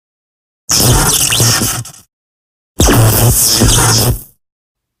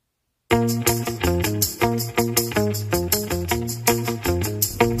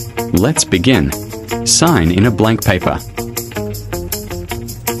Let's begin. Sign in a blank paper.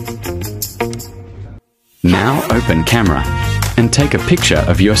 Now open camera and take a picture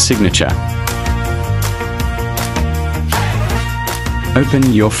of your signature.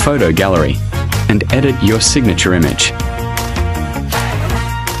 Open your photo gallery and edit your signature image.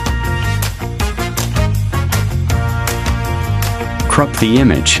 Crop the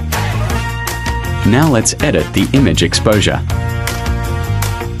image. Now let's edit the image exposure.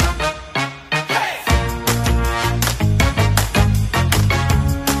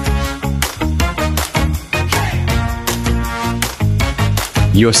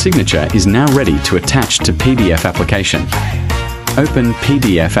 Your signature is now ready to attach to PDF application. Open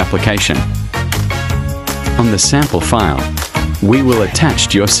PDF application. On the sample file, we will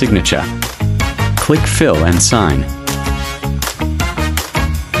attach your signature. Click Fill and Sign.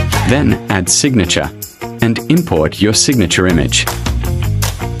 Then add signature and import your signature image.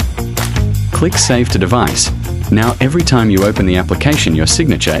 Click Save to Device. Now every time you open the application, your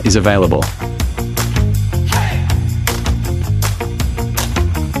signature is available.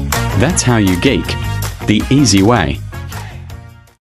 That's how you geek, the easy way.